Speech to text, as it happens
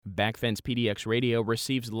Backfence PDX Radio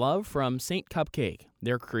receives love from St. Cupcake.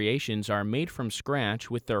 Their creations are made from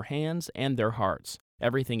scratch with their hands and their hearts.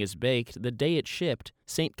 Everything is baked the day it's shipped.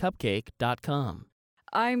 stcupcake.com.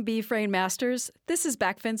 I'm B. Frayne Masters. This is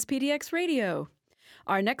Backfence PDX Radio.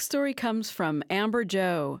 Our next story comes from Amber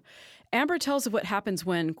Joe. Amber tells of what happens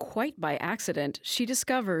when, quite by accident, she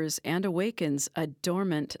discovers and awakens a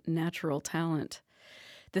dormant natural talent.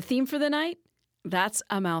 The theme for the night? That's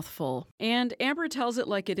a mouthful. And Amber tells it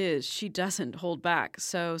like it is. She doesn't hold back.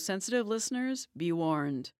 So, sensitive listeners, be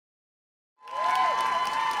warned.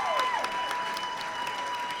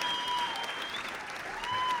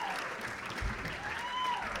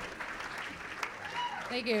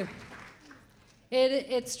 Thank you.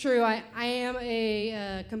 It's true. I am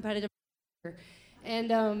a competitive player.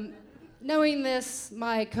 And knowing this,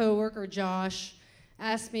 my coworker Josh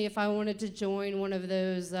asked me if I wanted to join one of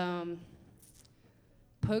those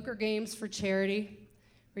poker games for charity,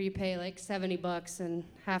 where you pay like $70 and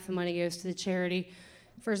half the money goes to the charity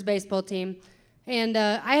for his baseball team. And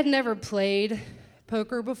I had never played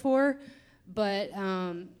poker before, but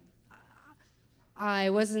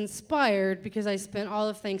I was inspired because I spent all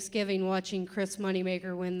of Thanksgiving watching Chris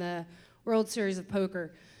Moneymaker win the World Series of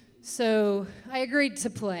Poker. So I agreed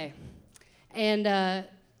to play. And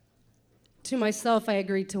to myself, I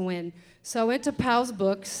agreed to win. So I went to Powell's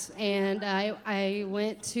Books, and I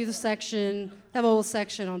went to the section, that whole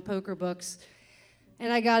section on poker books,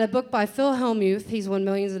 and I got a book by Phil Hellmuth. He's won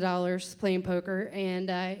millions of dollars playing poker,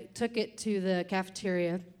 and I took it to the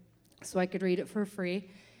cafeteria so I could read it for free,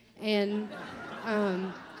 and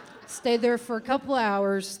stayed there for a couple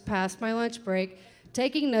hours past my lunch break,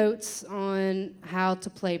 taking notes on how to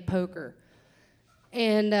play poker.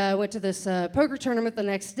 And went to this poker tournament the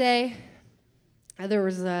next day. There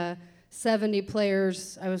was 70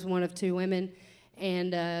 players. I was one of 2 women,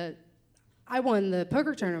 and I won the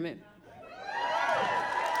poker tournament.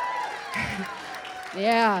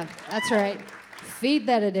 Yeah, that's right. Feed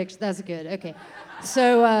that addiction. That's good. Okay.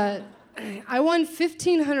 So I won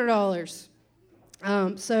 $1,500.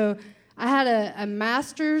 So I had a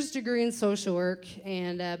master's degree in social work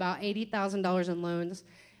and about $80,000 in loans,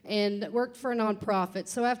 and worked for a nonprofit.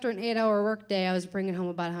 So after an 8-hour workday, I was bringing home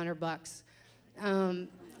about $100.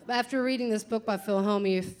 After reading this book by Phil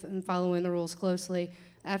Hellmuth and following the rules closely,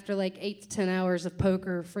 after like 8 to 10 hours of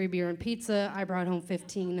poker, free beer, and pizza, I brought home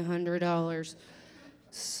 $1,500.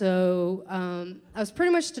 So I was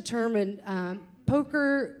pretty much determined.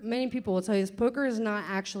 Poker, many people will tell you this, poker is not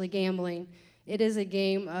actually gambling. It is a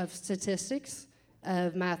game of statistics,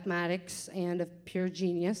 of mathematics, and of pure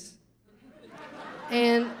genius.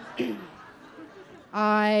 And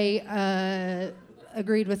I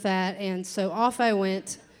agreed with that, and so off I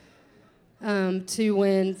went to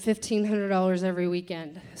win $1,500 every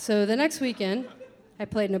weekend. So the next weekend, I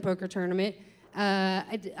played in a poker tournament.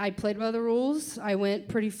 I played by the rules. I went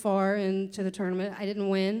pretty far into the tournament. I didn't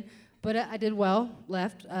win, but I did well,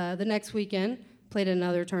 left. The next weekend, played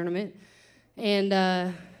another tournament, and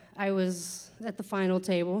I was at the final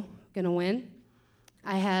table, gonna win.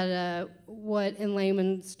 I had what in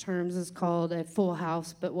layman's terms is called a full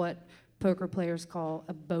house, but what poker players call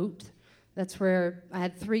a boat. That's where I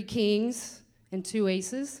had 3 kings and 2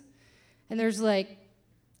 aces, and there's like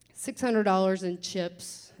 $600 in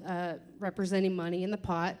chips representing money in the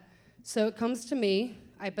pot. So it comes to me.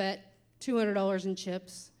 I bet $200 in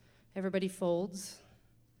chips. Everybody folds,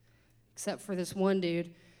 except for this one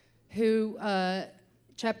dude who,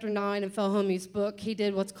 chapter 9 in Phil Hellmuth's book, he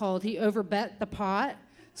did what's called, he overbet the pot.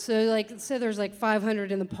 So like, say there's like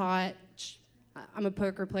 500 in the pot. I'm a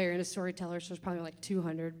poker player and a storyteller, so there's probably like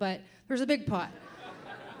 200, but there's a big pot.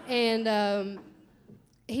 And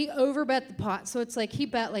he overbet the pot, so it's like he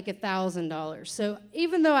bet like $1,000. So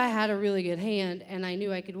even though I had a really good hand and I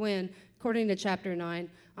knew I could win, according to chapter 9,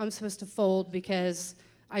 I'm supposed to fold because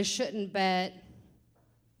I shouldn't bet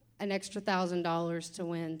an extra $1,000 to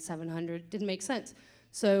win $700. Didn't make sense.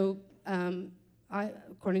 So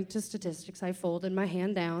according to statistics, I folded my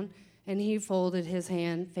hand down, and he folded his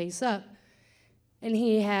hand face up. And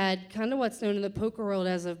he had kind of what's known in the poker world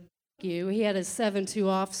as a you. He had a 7-2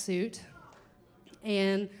 offsuit.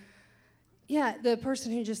 And yeah, the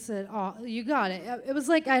person who just said, "Oh, you got it." It was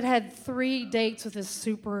like I'd had 3 dates with a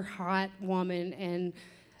super hot woman,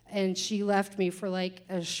 and she left me for like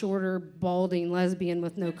a shorter, balding lesbian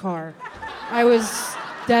with no car. I was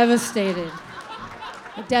devastated.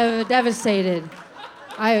 Devastated.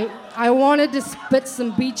 I wanted to spit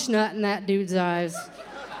some beech nut in that dude's eyes.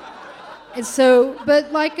 And so,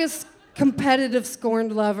 but like a competitive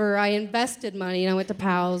scorned lover, I invested money, and I went to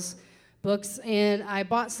Powell's Books, and I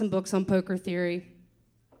bought some books on poker theory.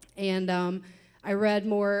 And I read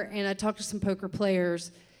more, and I talked to some poker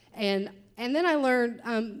players. And then I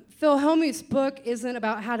learned Phil Hellmuth's book isn't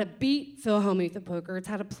about how to beat Phil Hellmuth at poker. It's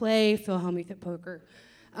how to play Phil Hellmuth at poker.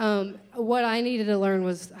 What I needed to learn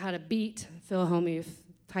was how to beat Phil Hellmuth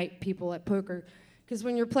type people at poker. Because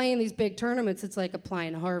when you're playing these big tournaments, it's like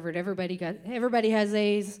applying to Harvard. Everybody has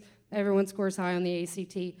A's. Everyone scores high on the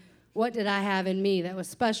ACT. What did I have in me that was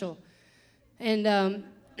special? And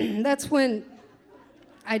that's when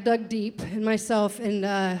I dug deep in myself.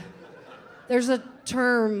 And there's a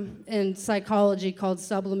term in psychology called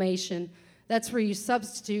sublimation. That's where you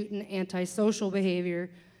substitute an antisocial behavior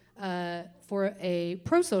for a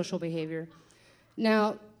pro-social behavior.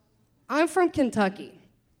 Now, I'm from Kentucky.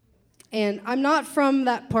 And I'm not from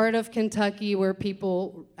that part of Kentucky where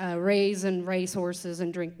people raise and race horses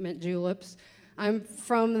and drink mint juleps. I'm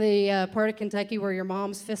from the part of Kentucky where your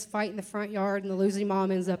moms fist fight in the front yard and the losing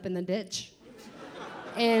mom ends up in the ditch.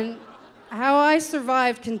 And how I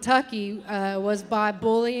survived Kentucky was by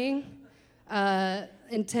bullying,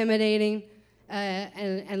 intimidating,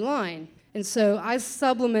 and lying. And so I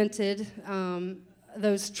supplemented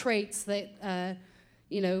those traits that,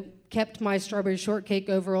 kept my strawberry shortcake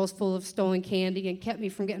overalls full of stolen candy and kept me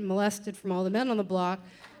from getting molested from all the men on the block.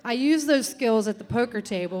 I used those skills at the poker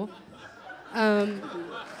table,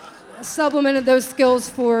 supplemented those skills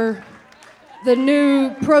for the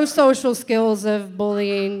new pro-social skills of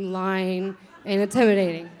bullying, lying, and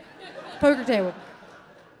intimidating. Poker table.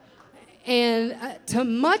 And to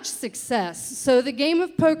much success. So the game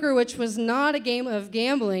of poker, which was not a game of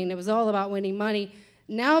gambling, it was all about winning money,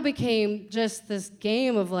 now became just this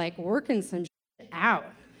game of like working some shit out.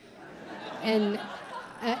 And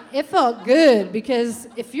it felt good because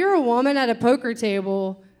if you're a woman at a poker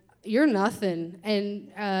table, you're nothing.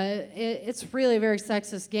 And it's really a very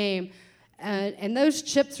sexist game. And those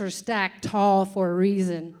chips are stacked tall for a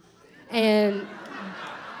reason. And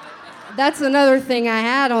that's another thing I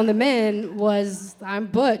had on the men was I'm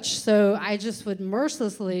butch, so I just would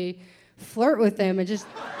mercilessly flirt with them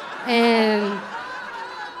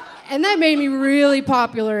and that made me really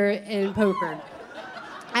popular in poker,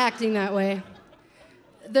 acting that way.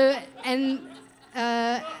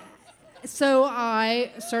 So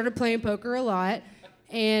I started playing poker a lot,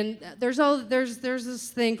 and there's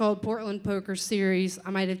this thing called Portland Poker Series. I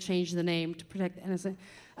might have changed the name to protect the innocent.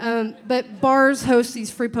 But bars host these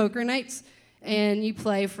free poker nights, and you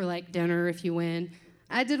play for like dinner if you win.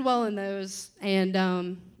 I did well in those, and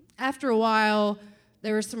after a while,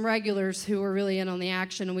 there were some regulars who were really in on the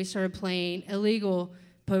action, and we started playing illegal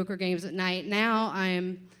poker games at night. Now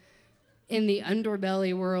I'm in the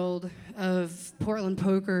underbelly world of Portland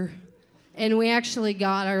poker, and we actually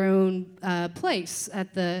got our own place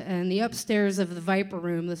in the upstairs of the Viper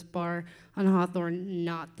Room, this bar on Hawthorne,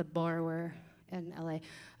 not the bar where in LA.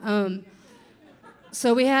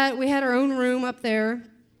 So we had our own room up there,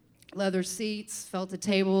 leather seats, felted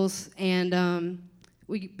tables, and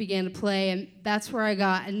we began to play, and that's where I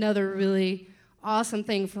got another really awesome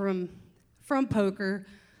thing from poker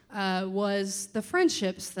was the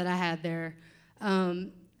friendships that I had there.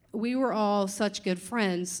 We were all such good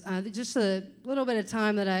friends. Just a little bit of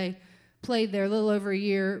time that I played there, a little over a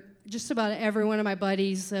year, just about every one of my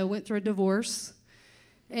buddies went through a divorce.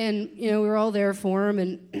 And, we were all there for them,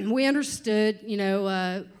 and we understood,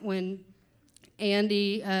 when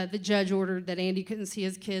Andy, the judge ordered that Andy couldn't see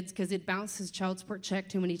his kids because he'd bounced his child support check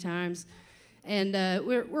too many times. And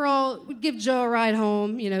we'd give Joe a ride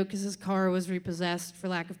home, because his car was repossessed for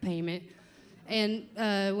lack of payment. And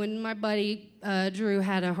when my buddy Drew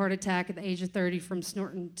had a heart attack at the age of 30 from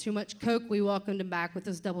snorting too much coke, we welcomed him back with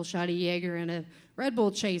this double shot of Jaeger and a Red Bull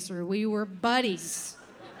chaser. We were buddies.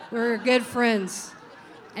 We were good friends.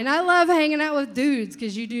 And I love hanging out with dudes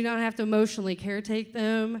because you do not have to emotionally caretake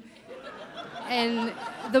them. And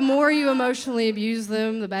the more you emotionally abuse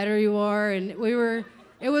them, the better you are. And it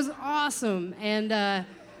was awesome. And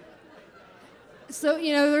so,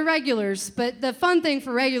 they're regulars. But the fun thing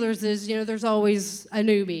for regulars is, there's always a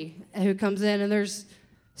newbie who comes in. And there's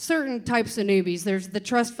certain types of newbies. There's the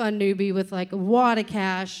trust fund newbie with like a wad of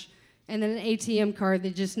cash and then an ATM card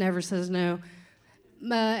that just never says no.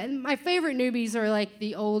 My favorite newbies are like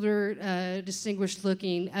the older,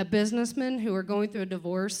 distinguished-looking businessmen who are going through a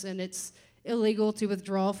divorce, and it's illegal to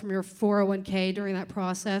withdraw from your 401k during that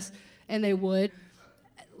process, and they would.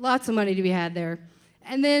 Lots of money to be had there.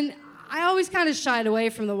 And then I always kind of shied away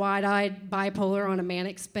from the wide-eyed bipolar on a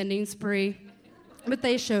manic spending spree, but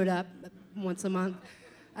they showed up once a month.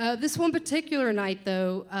 This one particular night,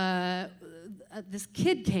 though, this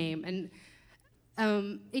kid came, and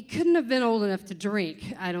he couldn't have been old enough to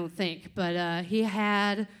drink, I don't think, but he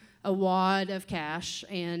had a wad of cash,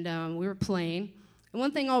 and we were playing. And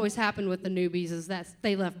one thing always happened with the newbies is that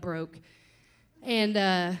they left broke.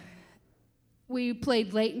 And we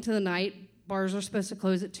played late into the night. Bars are supposed to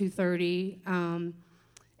close at 2:30.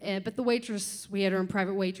 But the waitress, we had her own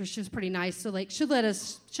private waitress, she was pretty nice. So like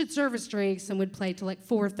she'd serve us drinks and would play till like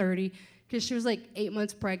 4:30 because she was like 8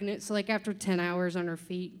 months pregnant. So like after 10 hours on her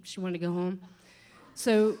feet, she wanted to go home.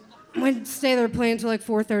 So we'd stay there playing till like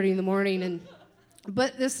 4:30 in the morning.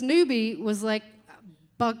 But this newbie was like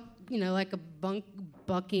like a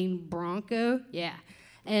bucking bronco. Yeah.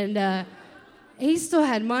 And he still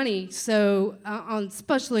had money, so on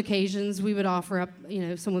special occasions, we would offer up,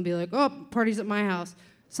 someone would be like, oh, party's at my house.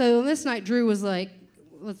 So this night, Drew was like,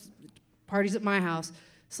 party's at my house.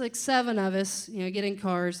 It's like 7 of us, get in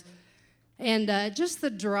cars. And just the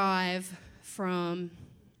drive from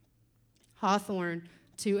Hawthorne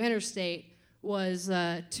to Interstate was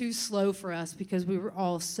too slow for us because we were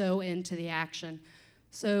all so into the action.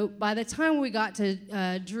 So by the time we got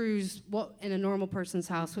to Drew's, what in a normal person's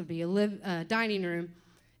house would be a dining room,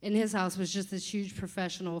 in his house was just this huge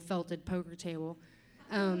professional felted poker table.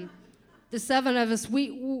 The 7 of us,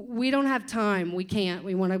 we don't have time. We can't.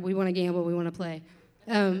 We want to gamble. We want to play.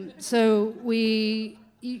 So we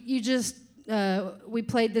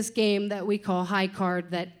played this game that we call high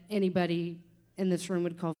card that anybody in this room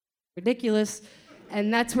would call ridiculous,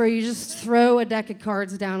 and that's where you just throw a deck of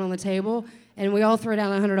cards down on the table, and we all throw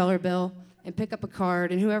down a $100 bill and pick up a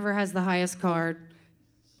card, and whoever has the highest card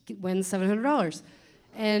wins $700.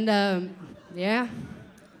 And yeah.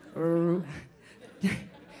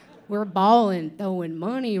 We're balling, throwing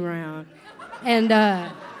money around.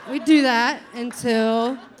 And we'd do that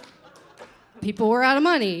until people were out of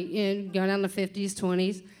money, going down to 50s,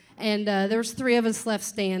 20s. And there was 3 of us left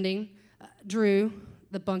standing. Drew,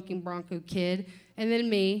 the bunking bronco kid, and then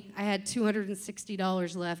me. I had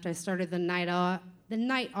 $260 left. I started the night off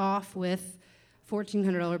with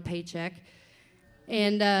 $1,400 paycheck.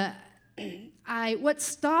 And what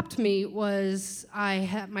stopped me was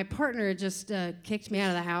my partner had just kicked me out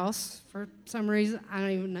of the house for some reason. I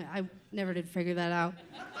don't even know. I never did figure that out.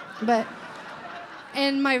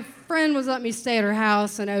 And my friend was letting me stay at her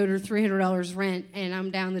house and owed her $300 rent, and I'm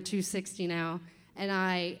down to $260 now. And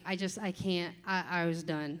I can't. I was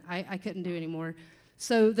done. I couldn't do anymore.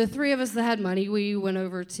 So the 3 of us that had money, we went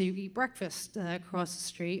over to eat breakfast across the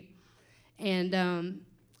street. And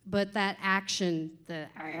but that action,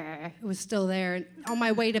 was still there. And on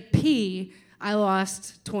my way to pee, I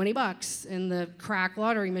lost $20 in the crack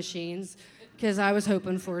lottery machines because I was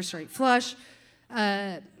hoping for a straight flush.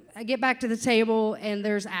 I get back to the table, and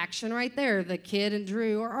there's action right there. The kid and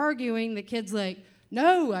Drew are arguing. The kid's like,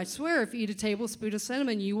 no, I swear, if you eat a tablespoon of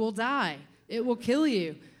cinnamon, you will die. It will kill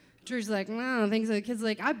you. Drew's like, no, I don't think so. The kid's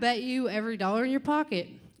like, I bet you every dollar in your pocket.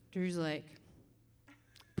 Drew's like,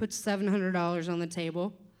 puts $700 on the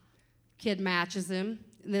table. Kid matches him.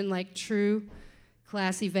 And then, like true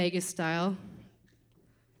classy Vegas style,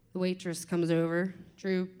 the waitress comes over.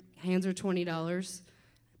 Drew hands her $20,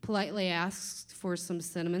 politely asks for some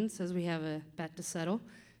cinnamon, says we have a bet to settle.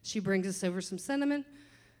 She brings us over some cinnamon.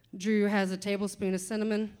 Drew has a tablespoon of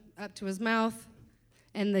cinnamon up to his mouth,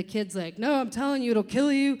 and the kid's like, no, I'm telling you, it'll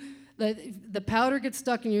kill you. The powder gets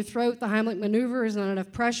stuck in your throat. The Heimlich maneuver is not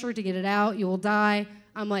enough pressure to get it out. You will die.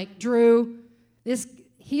 I'm like, Drew,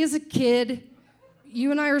 he is a kid.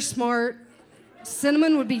 You and I are smart.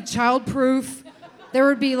 Cinnamon would be childproof. There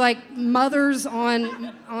would be like mothers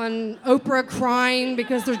on Oprah crying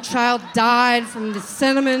because their child died from the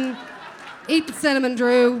cinnamon. Eat the cinnamon,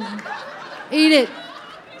 Drew. Eat it.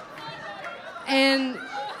 And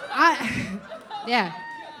I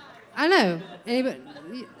know.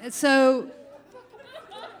 So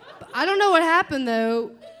I don't know what happened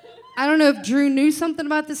though. I don't know if Drew knew something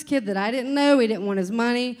about this kid that I didn't know. He didn't want his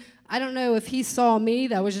money. I don't know if he saw me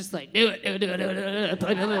that was just like, do it.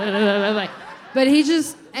 But he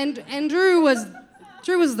just, and Drew was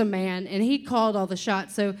the man, and he called all the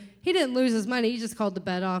shots. So he didn't lose his money. He just called the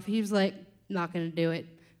bet off. He was like, not going to do it.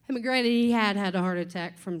 I mean, granted, he had a heart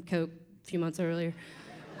attack from coke a few months earlier.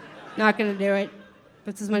 Not going to do it.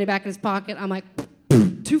 Puts his money back in his pocket. I'm like,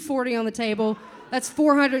 $240 on the table. That's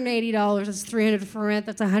 $480. That's $300 for rent.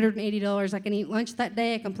 That's $180. I can eat lunch that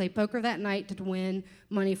day. I can play poker that night to win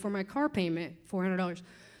money for my car payment. $400.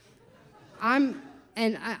 I'm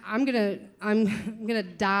gonna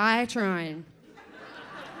die trying.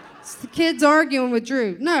 So the kid's arguing with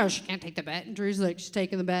Drew. No, she can't take the bet. And Drew's like, she's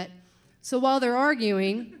taking the bet. So while they're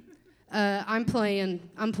arguing, I'm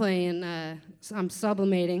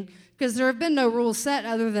sublimating because there have been no rules set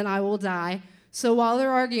other than I will die. So while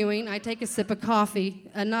they're arguing, I take a sip of coffee,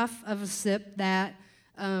 enough of a sip that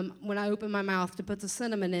when I open my mouth to put the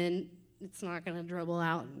cinnamon in, it's not going to dribble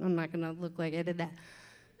out. I'm not going to look like I did that.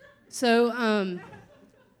 So,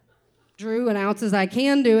 Drew, in ounces I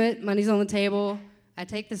can do it. Money's on the table. I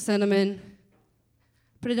take the cinnamon,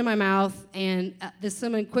 put it in my mouth, and the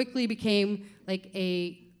cinnamon quickly became like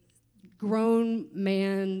a grown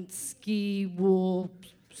man ski wool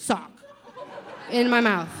sock in my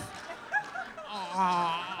mouth.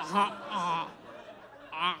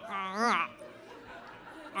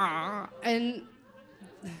 And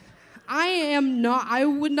I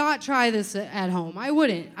would not try this at home. I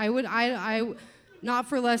wouldn't. I not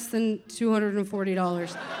for less than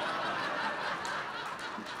 $240.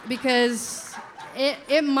 Because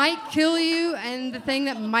it might kill you, and the thing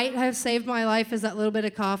that might have saved my life is that little bit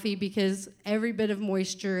of coffee, because every bit of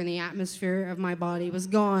moisture in the atmosphere of my body was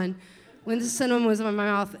gone when the cinnamon was in my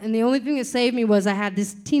mouth. And the only thing that saved me was I had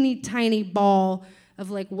this teeny tiny ball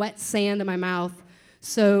of like wet sand in my mouth.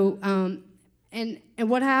 So, and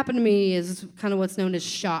what happened to me is kind of what's known as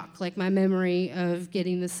shock, like my memory of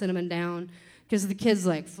getting the cinnamon down, because the kid's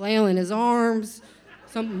like flailing his arms,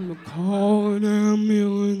 something, call an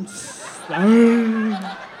ambulance. I'm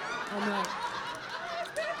like,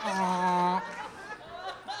 ah.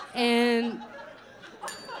 And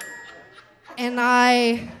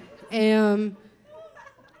I am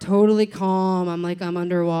totally calm. I'm like, I'm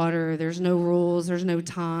underwater. There's no rules. There's no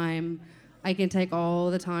time. I can take all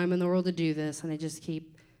the time in the world to do this, and I just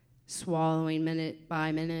keep swallowing minute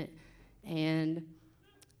by minute. And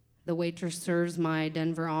the waitress serves my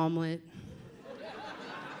Denver omelet.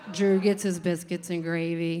 Drew gets his biscuits and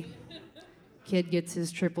gravy. Kid gets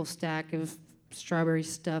his triple stack of strawberry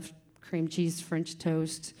stuffed cream cheese French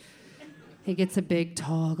toast. He gets a big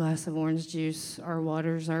tall glass of orange juice. Our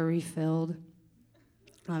waters are refilled.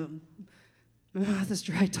 My mouth is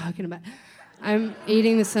dry talking about it. I'm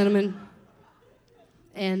eating the cinnamon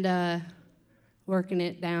and working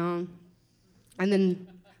it down. And then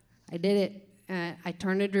I did it. I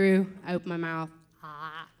turned to Drew. I opened my mouth.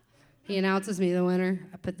 He announces me the winner.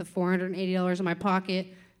 I put the $480 in my pocket.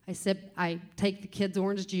 I take the kid's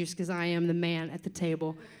orange juice because I am the man at the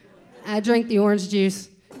table. I drank the orange juice,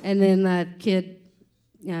 and then the kid,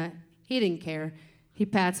 he didn't care. He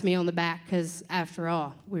pats me on the back because, after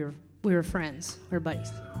all, we were friends. We were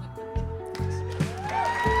buddies.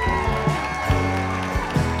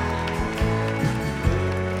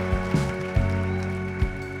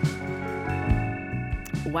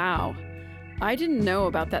 Wow. I didn't know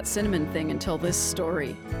about that cinnamon thing until this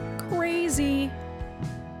story. Crazy.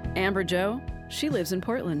 Amber Jo, she lives in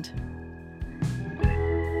Portland.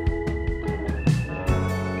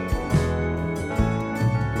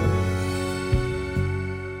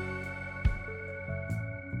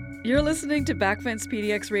 You're listening to Backfence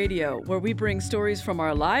PDX Radio, where we bring stories from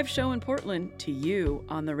our live show in Portland to you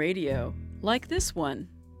on the radio, like this one.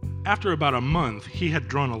 After about a month, he had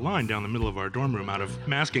drawn a line down the middle of our dorm room out of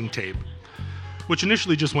masking tape, which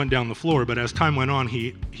initially just went down the floor, but as time went on,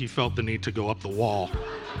 he felt the need to go up the wall.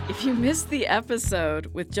 If you missed the episode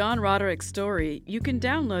with John Roderick's story, you can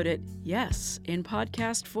download it, yes, in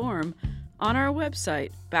podcast form, on our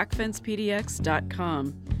website,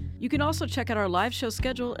 backfencepdx.com. You can also check out our live show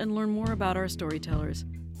schedule and learn more about our storytellers.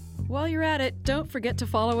 While you're at it, don't forget to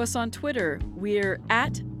follow us on Twitter. We're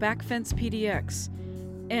at BackfencePDX.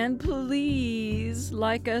 And please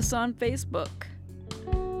like us on Facebook.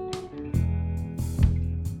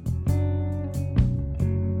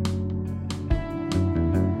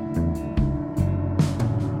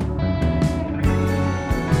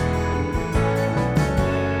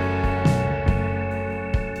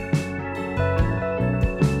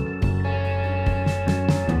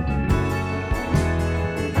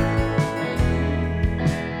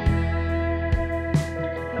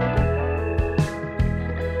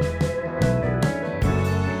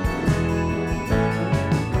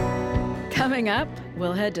 Coming up,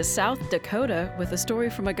 we'll head to South Dakota with a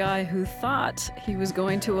story from a guy who thought he was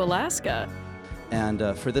going to Alaska.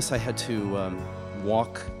 And for this, I had to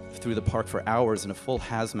walk through the park for hours in a full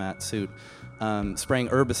hazmat suit, spraying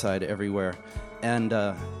herbicide everywhere. And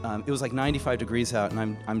it was like 95 degrees out,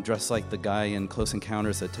 and I'm dressed like the guy in Close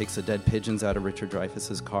Encounters that takes the dead pigeons out of Richard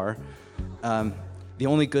Dreyfuss's car. The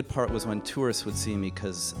only good part was when tourists would see me,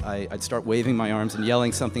 because I'd start waving my arms and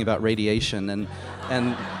yelling something about radiation,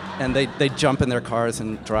 and they'd jump in their cars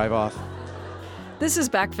and drive off. This is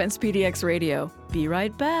Backfence PDX Radio. Be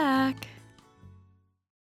right back.